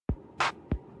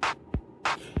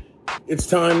It's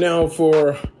time now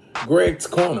for Greg's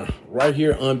Corner right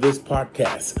here on this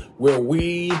podcast, where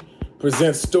we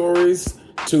present stories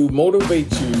to motivate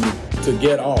you to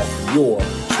get off your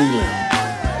tree limb.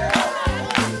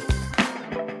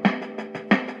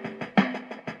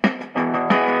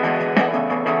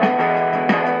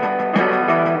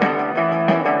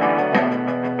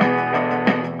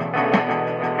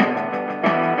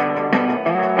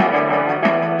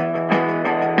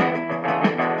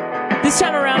 This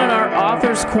time around in our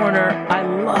Author's Corner, I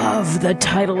love the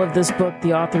title of this book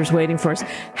the author's waiting for us,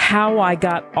 How I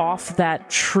Got Off That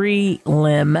Tree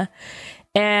Limb.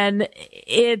 And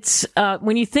it's,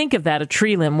 when you think of that, a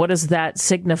tree limb, what does that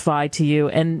signify to you?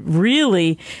 And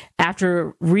really,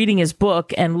 after reading his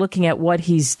book and looking at what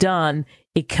he's done,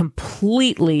 it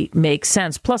completely makes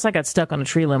sense. Plus, I got stuck on a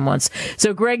tree limb once.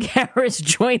 So Greg Harris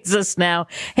joins us now.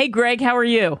 Hey, Greg, how are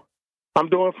you? I'm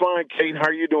doing fine, Kate. How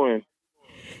are you doing?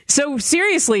 So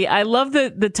seriously, I love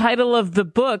the title of the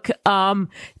book.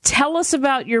 Tell us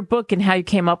about your book and how you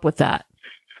came up with that.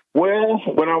 Well,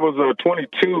 when I was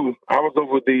 22, I was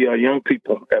over the young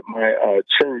people at my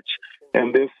church,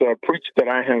 and this preacher that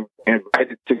I have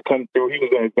invited to come through, he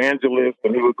was an evangelist,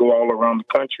 and he would go all around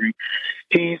the country.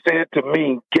 He said to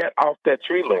me, "Get off that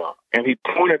tree limb." And he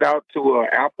pointed out to an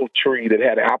apple tree that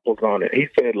had apples on it. He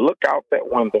said, "Look out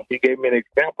that window." He gave me an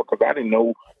example because I didn't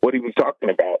know what he was talking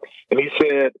about. And he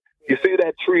said, "You see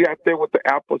that tree out there with the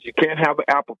apples? You can't have an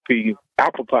apple pie,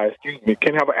 you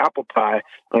can't have an apple pie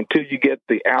until you get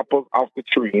the apples off the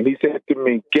tree." And he said to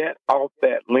me, "Get off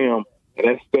that limb." And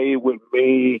that stayed with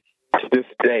me to this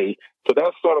day. So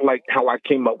that's sort of like how I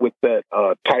came up with that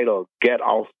title, Get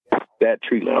Off That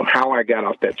Tree Limb. How I got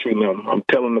off that tree limb. I'm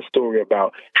telling the story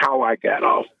about how I got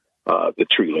off the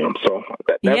tree limb. So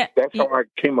that's how I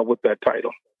came up with that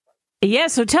title. Yeah,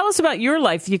 so tell us about your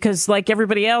life, because like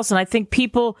everybody else, and I think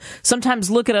people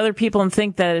sometimes look at other people and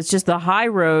think that it's just the high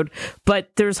road,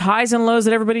 but there's highs and lows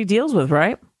that everybody deals with,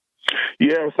 right?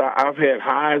 Yes, I've had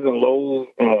highs and lows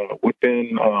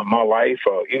within my life.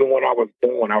 Even when I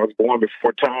was born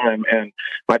before time. And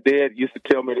my dad used to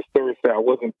tell me the story, say I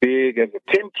wasn't big as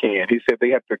a tin can. He said they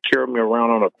had to carry me around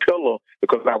on a pillow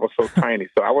because I was so tiny.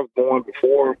 So I was born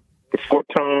before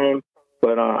time,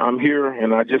 but I'm here,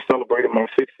 and I just celebrated my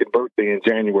 60th birthday in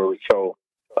January. So,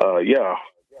 yeah.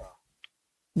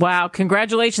 Wow,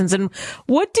 congratulations. And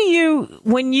what do you,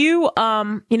 when you,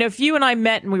 if you and I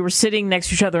met and we were sitting next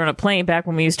to each other on a plane back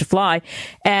when we used to fly,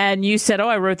 and you said, "Oh,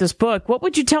 I wrote this book," what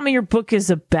would you tell me your book is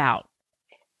about?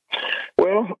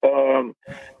 Well,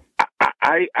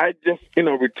 I just,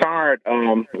 retired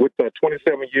with a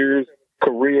 27 years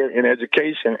career in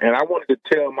education, and I wanted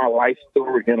to tell my life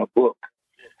story in a book.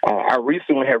 I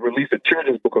recently had released a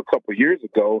children's book a couple of years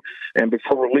ago, and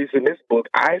before releasing this book,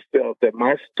 I felt that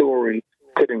my story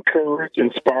could encourage,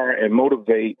 inspire, and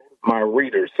motivate my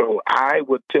readers. So I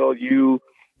would tell you,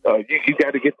 you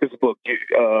got to get this book.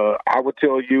 I would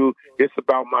tell you it's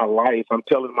about my life. I'm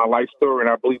telling my life story, and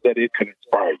I believe that it can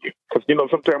inspire you. Because,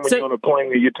 sometimes when you're on a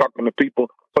plane and you're talking to people,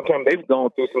 sometimes they've gone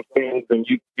through some things, and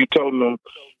you tell them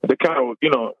they kind of,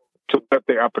 to get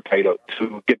their appetite up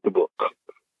to get the book.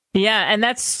 Yeah, and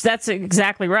that's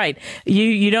exactly right.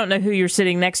 You don't know who you're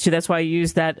sitting next to. That's why you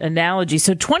use that analogy.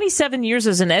 So 27 years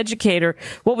as an educator,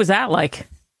 what was that like?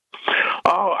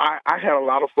 Oh, I had a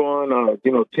lot of fun.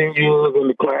 10 years in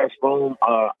the classroom.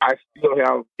 I still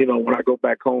have, when I go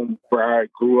back home where I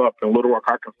grew up in Little Rock,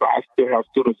 Arkansas, I still have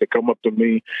students that come up to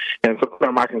me, and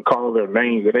sometimes I can call their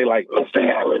names, and they like, "Mr.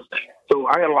 Harris." So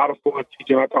I had a lot of fun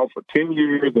teaching. I taught for 10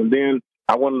 years, and then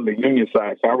I went on the union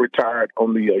side, so I retired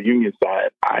on the union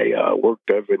side. I worked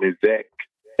as an exec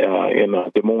in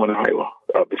Des Moines, Iowa,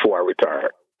 before I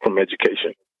retired from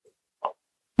education.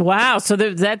 Wow, so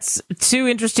that's two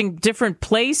interesting different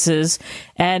places,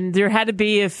 and there had to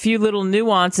be a few little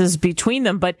nuances between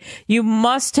them, but you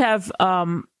must have,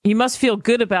 you must feel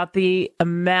good about the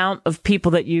amount of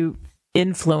people that you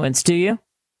influence, do you?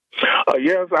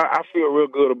 Yes, I feel real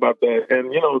good about that.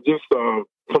 And, just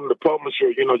from the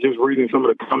publisher, just reading some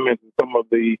of the comments and some of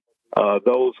the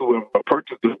those who have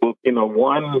purchased the book,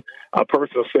 one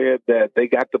person said that they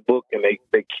got the book and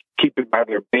they keep it by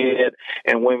their bed,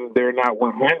 and when they're not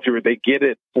 100, they get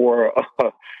it for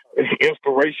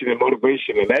inspiration and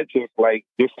motivation, and that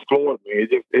just floored me.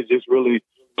 It just really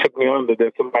took me under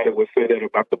that somebody would say that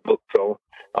about the book, so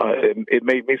it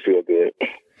made me feel good.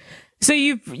 So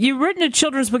you've written a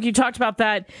children's book. You talked about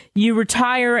that. You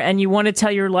retire and you want to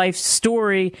tell your life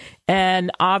story.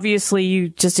 And obviously you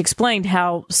just explained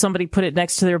how somebody put it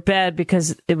next to their bed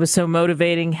because it was so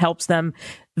motivating, helps them,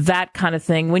 that kind of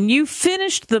thing. When you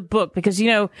finished the book, because,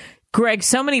 Greg,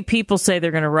 so many people say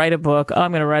they're going to write a book. Oh,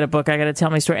 I'm going to write a book. I got to tell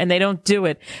my story. And they don't do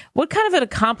it. What kind of an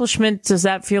accomplishment does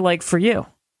that feel like for you?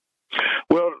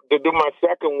 Well, to do my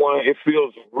second one, it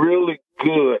feels really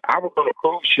good. I was on a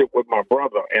cruise ship with my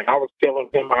brother, and I was telling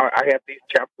him I had these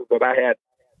chapters that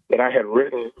I had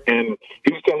written, and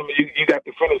he was telling me, you got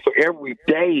to finish. So every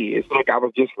day, it's like I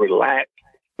was just relaxed,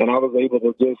 and I was able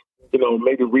to just,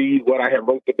 maybe read what I had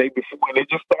wrote the day before, and it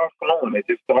just started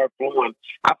flowing.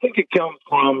 I think it comes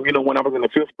from, when I was in the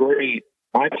fifth grade,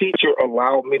 my teacher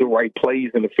allowed me to write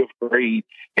plays in the fifth grade,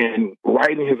 and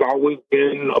writing has always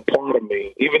been a part of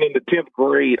me. Even in the 10th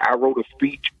grade, I wrote a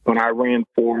speech when I ran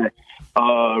for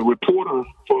reporter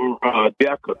for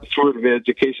DECA, the Steward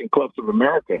Education Clubs of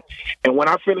America. And when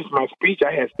I finished my speech,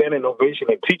 I had standing ovation,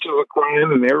 and teachers were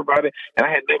crying and everybody, and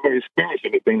I had never experienced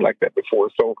anything like that before.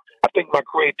 So I think my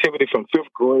creativity from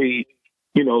fifth grade,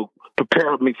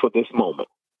 prepared me for this moment.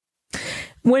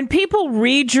 When people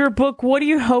read your book, what do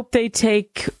you hope they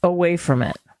take away from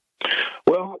it?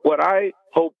 Well, what I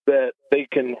hope that they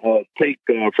can take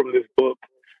from this book,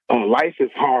 life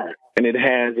is hard and it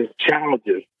has its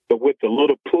challenges, but with a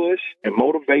little push and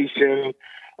motivation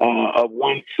of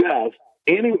oneself,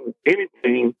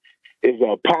 anything is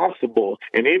possible,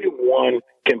 and anyone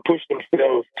can push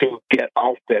themselves to get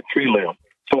off that tree limb.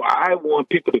 So I want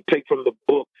people to take from the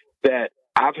book that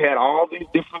I've had all these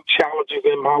different challenges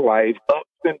in my life, ups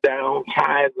and downs,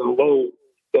 highs and lows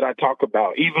that I talk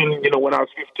about. Even, when I was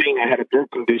 15, I had a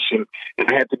throat condition, and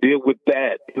I had to deal with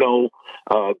that,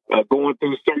 going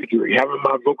through surgery, having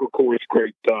my vocal cords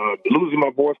scraped, losing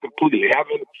my voice completely,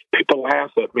 having people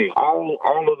laugh at me, all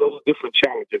of those different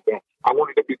challenges. I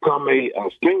wanted to become a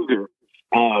singer.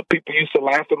 People used to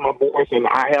laugh at my voice, and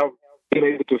I have been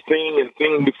able to sing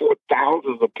before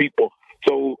thousands of people.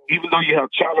 So even though you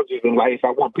have challenges in life, I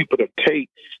want people to take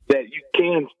that you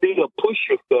can still push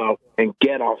yourself and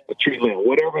get off the tree limb.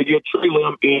 Whatever your tree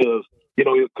limb is,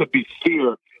 it could be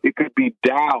fear, it could be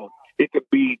doubt, it could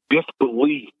be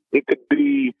disbelief, it could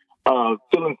be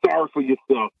feeling sorry for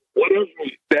yourself. Whatever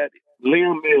that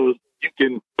limb is, you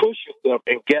can push yourself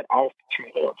and get off the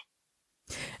tree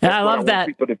limb. I love that.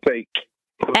 People to take.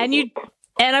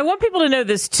 And I want people to know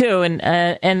this too, and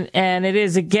it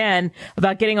is again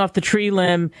about getting off the tree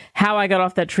limb. How I got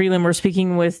off that tree limb. We're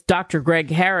speaking with Dr.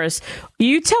 Greg Harris.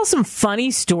 You tell some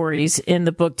funny stories in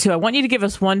the book too. I want you to give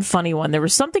us one funny one. There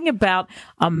was something about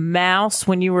a mouse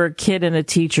when you were a kid and a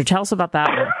teacher. Tell us about that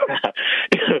one.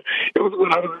 It was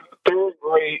when I was in third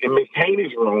grade in Miss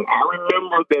Haney's room. I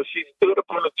remember that she stood up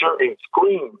on the chair and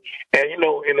screamed. And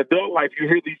in adult life, you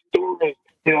hear these stories.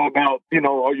 About,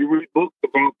 or you read books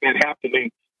about that happening,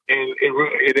 and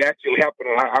it actually happened.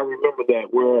 And I remember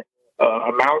that where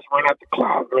a mouse ran out the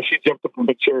closet and she jumped up from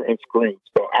the chair and screamed.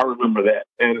 So I remember that.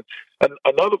 And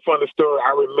another funny story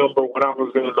I remember when I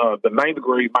was in the ninth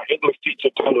grade, my English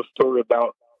teacher told a story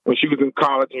about when she was in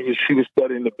college and she was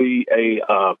studying to be a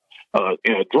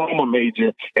drama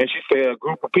major, and she said a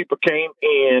group of people came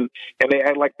in and they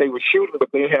acted like they were shooting, but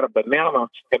they had a banana,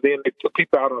 and then they took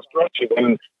people out on stretchers,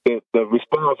 and the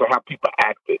response of how people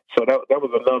acted. So that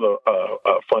was another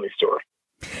funny story.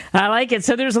 I like it.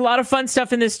 So there's a lot of fun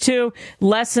stuff in this too.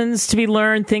 Lessons to be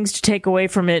learned, things to take away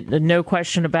from it, no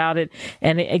question about it.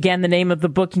 And again, the name of the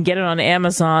book, you can get it on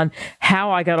Amazon,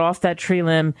 How I Got Off That Tree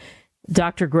Limb,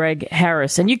 Dr. Greg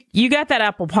Harris. And you got that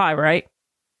apple pie, right?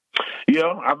 Yeah,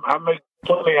 I make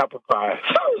plenty of apple pies.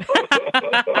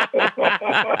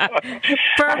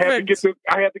 Perfect.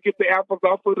 I had to get the apples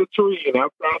off of the tree, and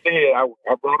outside the head,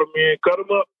 I brought them in, cut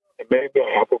them up, and made the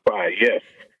apple pie. Yes.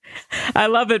 I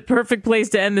love it. Perfect place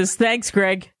to end this. Thanks,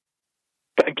 Greg.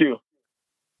 Thank you.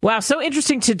 Wow, so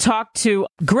interesting to talk to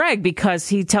Greg because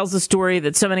he tells a story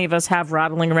that so many of us have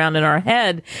rattling around in our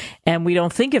head, and we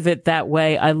don't think of it that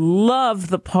way. I love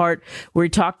the part where he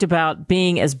talked about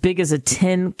being as big as a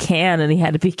tin can, and he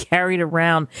had to be carried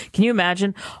around. Can you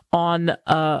imagine? On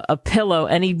a pillow.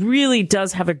 And he really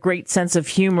does have a great sense of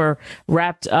humor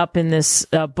wrapped up in this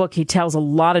book. He tells a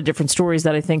lot of different stories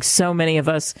that I think so many of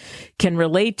us can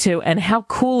relate to. And how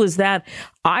cool is that?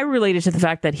 I related to the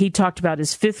fact that he talked about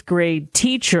his fifth grade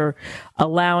teacher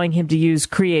allowing him to use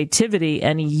creativity,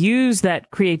 and he used that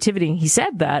creativity, and he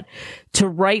said that, to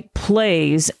write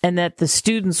plays, and that the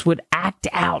students would act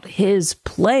out his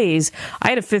plays. I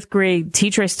had a fifth grade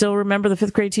teacher. I still remember the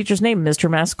fifth grade teacher's name, Mr.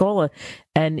 Mascola,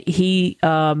 and he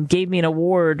gave me an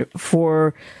award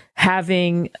for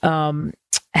having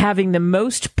having the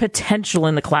most potential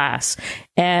in the class.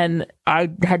 And I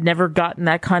had never gotten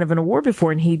that kind of an award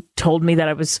before. And he told me that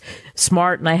I was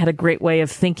smart and I had a great way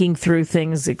of thinking through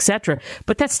things, etc.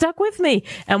 But that stuck with me.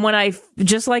 And when I,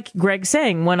 just like Greg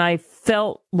saying, when I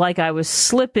felt like I was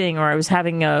slipping or I was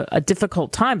having a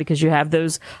difficult time, because you have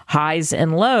those highs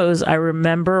and lows, I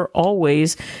remember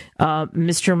always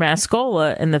Mr.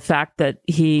 Mascola and the fact that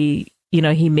he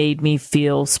made me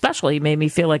feel special. He made me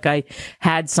feel like I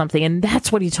had something. And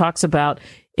that's what he talks about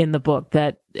in the book.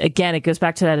 That, again, it goes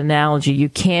back to that analogy. You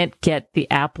can't get the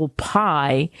apple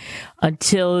pie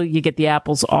until you get the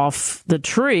apples off the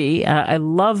tree. I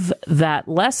love that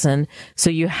lesson. So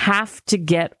you have to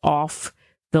get off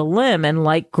the limb. And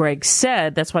like Greg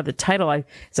said, that's why the title, as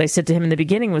I said to him in the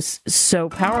beginning, was so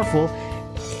powerful.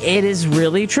 It is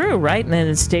really true, right? And then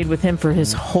it stayed with him for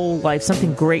his whole life.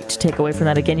 Something great to take away from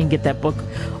that. Again, you can get that book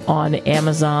on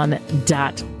Amazon.com.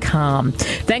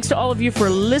 Thanks to all of you for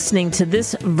listening to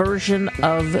this version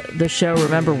of the show.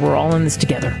 Remember, we're all in this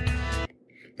together.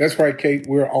 That's right, Kate.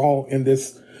 We're all in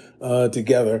this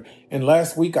together. And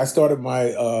last week, I started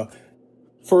my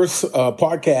first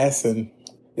podcast, and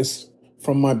it's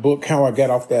from my book, How I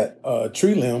Got Off That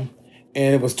Tree Limb.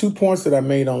 And it was 2 points that I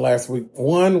made on last week.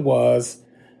 One was,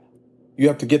 you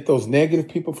have to get those negative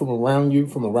people from around you,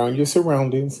 from around your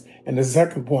surroundings. And the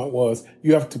second point was,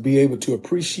 you have to be able to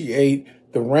appreciate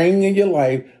the rain in your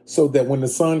life so that when the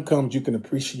sun comes, you can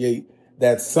appreciate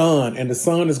that sun. And the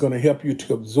sun is going to help you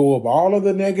to absorb all of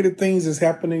the negative things that's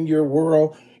happening in your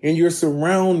world, in your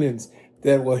surroundings,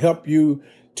 that will help you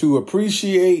to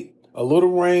appreciate a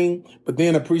little rain, but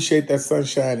then appreciate that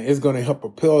sunshine. Is going to help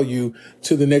propel you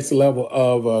to the next level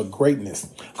of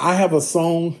greatness. I have a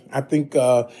song, I think,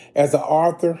 as an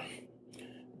author,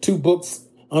 2 books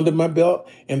under my belt,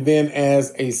 and then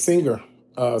as a singer,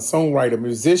 songwriter,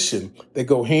 musician, they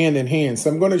go hand in hand. So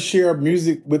I'm going to share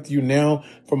music with you now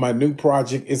for my new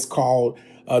project. It's called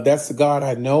That's the God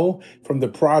I Know, from the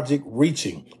project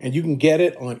Reaching. And you can get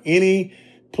it on any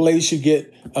place you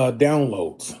get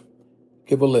downloads.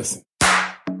 Give a listen.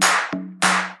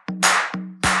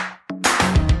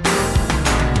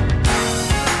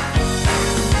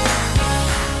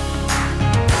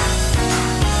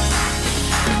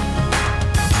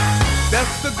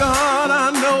 That's the God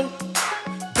I know.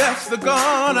 That's the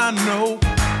God I know.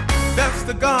 That's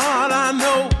the God I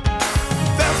know.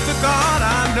 That's the God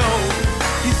I know.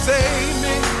 He saved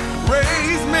me,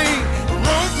 raised me,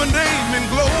 wrote my name in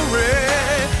glory.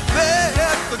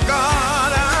 That's the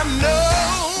God I know.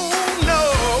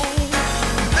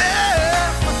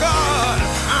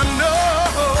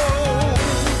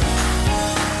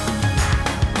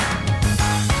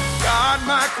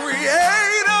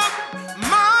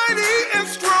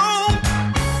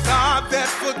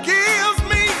 Forgives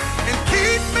me and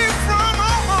keep me from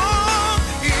all harm.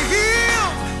 He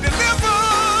heals,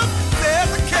 delivers, set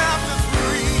the captives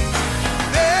free.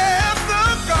 There's the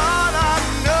God I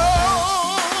know.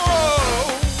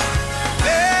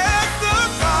 There's the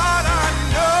God I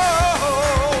know.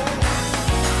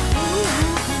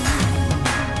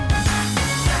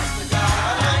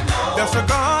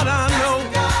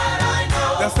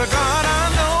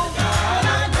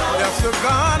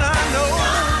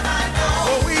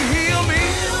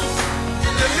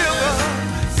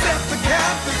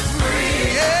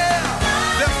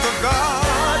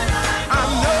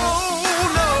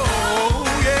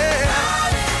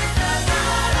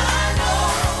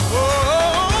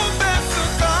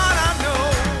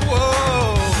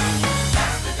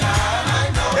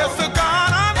 That's the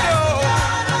God I know.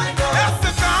 That's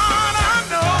the God I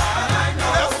know.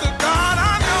 That's the God I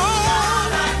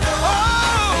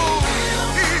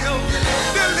know.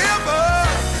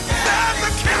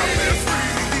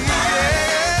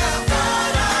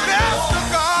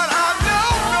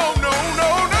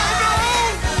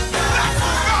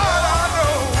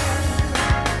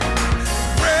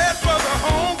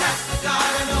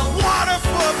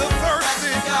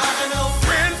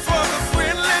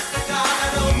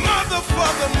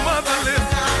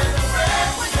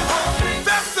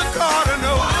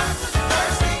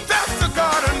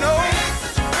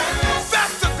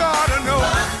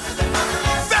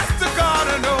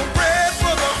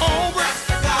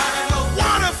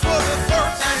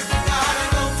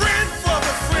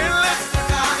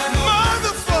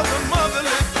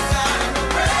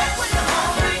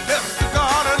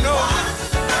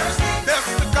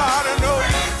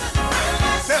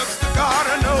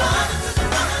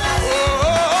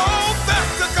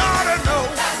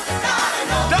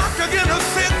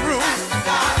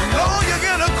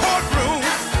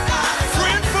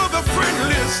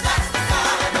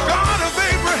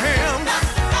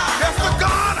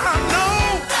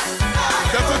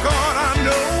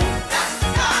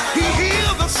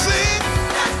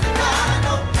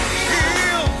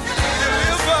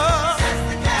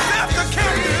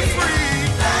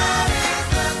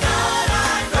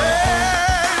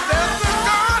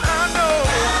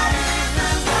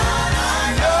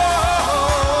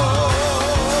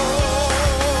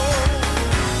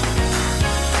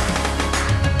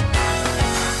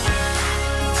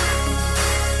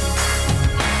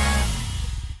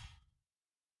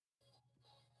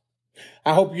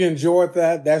 I hope you enjoyed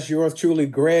that. That's yours truly,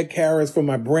 Greg Harris, for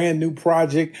my brand new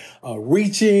project,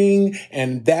 Reaching,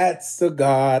 and that's the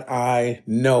God I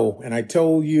know. And I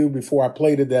told you before I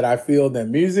played it that I feel that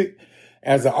music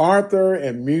as an author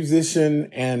and musician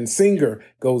and singer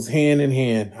goes hand in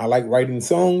hand. I like writing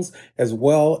songs as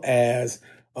well as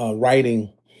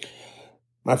writing.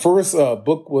 My first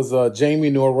book was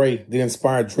Jamie Norray, The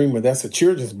Inspired Dreamer. That's a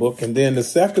children's book. And then the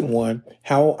second one,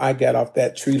 How I Got Off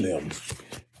That Tree Limb.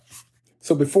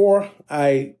 So before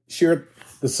I shared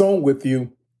the song with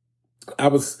you, I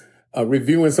was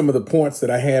reviewing some of the points that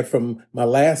I had from my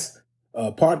last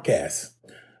podcast.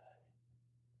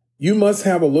 You must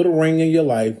have a little rain in your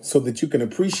life so that you can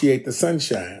appreciate the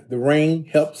sunshine. The rain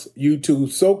helps you to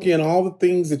soak in all the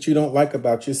things that you don't like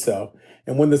about yourself.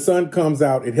 And when the sun comes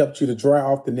out, it helps you to dry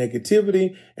off the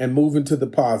negativity and move into the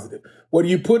positive. What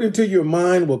you put into your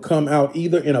mind will come out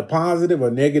either in a positive or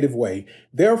negative way.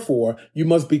 Therefore, you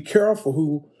must be careful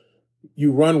who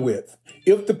you run with.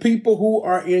 If the people who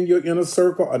are in your inner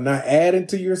circle are not adding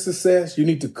to your success, you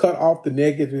need to cut off the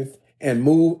negative and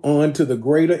move on to the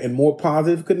greater and more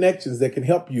positive connections that can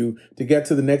help you to get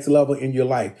to the next level in your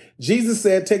life. Jesus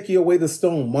said, take ye away the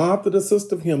stone. Martha, the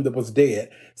sister of him that was dead,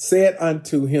 said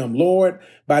unto him, Lord,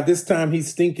 by this time he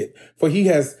stinketh, for he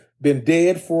has been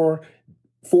dead for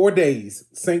 4 days.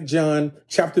 St. John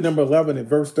chapter number 11 and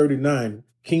verse 39.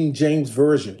 King James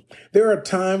Version. There are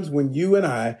times when you and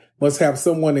I must have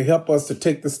someone to help us to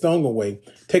take the stone away.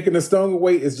 Taking the stone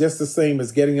away is just the same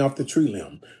as getting off the tree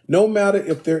limb. No matter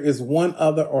if there is one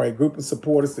other or a group of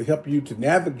supporters to help you to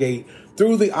navigate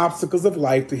through the obstacles of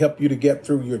life, to help you to get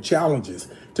through your challenges,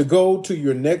 to go to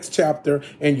your next chapter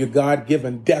and your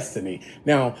God-given destiny.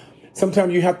 Now,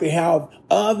 sometimes you have to have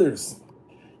others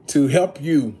to help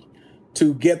you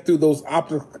to get through those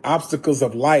obstacles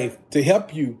of life, to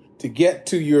help you to get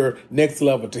to your next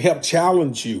level, to help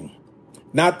challenge you,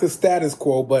 not the status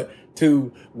quo, but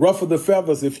to ruffle the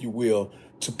feathers, if you will,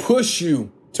 to push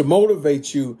you, to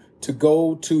motivate you to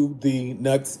go to the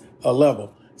next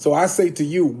level. So I say to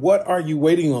you, what are you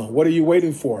waiting on? What are you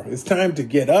waiting for? It's time to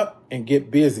get up and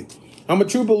get busy. I'm a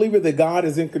true believer that God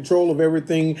is in control of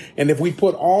everything. And if we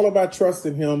put all of our trust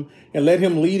in him and let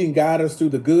him lead and guide us through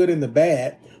the good and the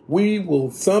bad, we will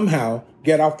somehow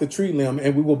get off the tree limb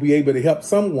and we will be able to help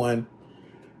someone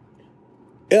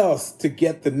else to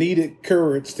get the needed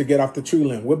courage to get off the tree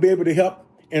limb. We'll be able to help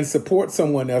and support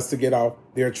someone else to get off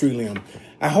their tree limb.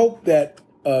 I hope that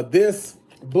this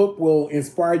book will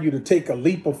inspire you to take a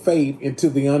leap of faith into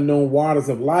the unknown waters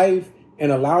of life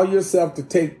and allow yourself to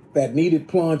take that needed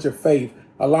plunge of faith,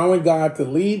 allowing God to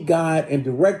lead, guide, and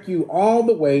direct you all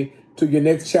the way to your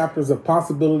next chapters of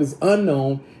possibilities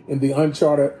unknown in the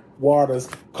uncharted waters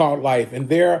called life. And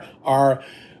there are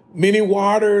many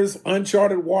waters,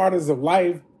 uncharted waters of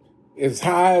life, as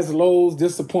highs, lows,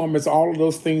 disappointments, all of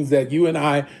those things that you and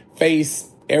I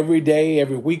face every day,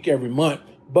 every week, every month.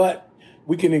 But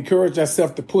we can encourage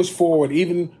ourselves to push forward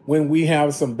even when we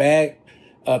have some bad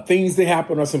things that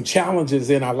happen or some challenges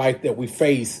in our life that we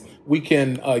face. We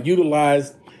can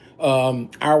utilize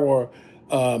our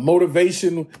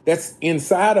motivation that's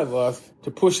inside of us to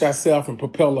push ourselves and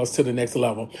propel us to the next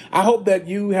level. I hope that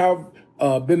you have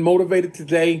been motivated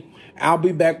today. I'll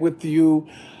be back with you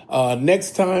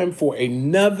next time for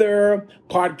another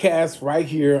podcast right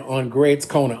here on Greg's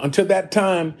Corner. Until that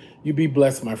time, you be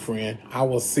blessed, my friend. I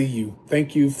will see you.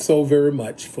 Thank you so very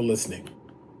much for listening.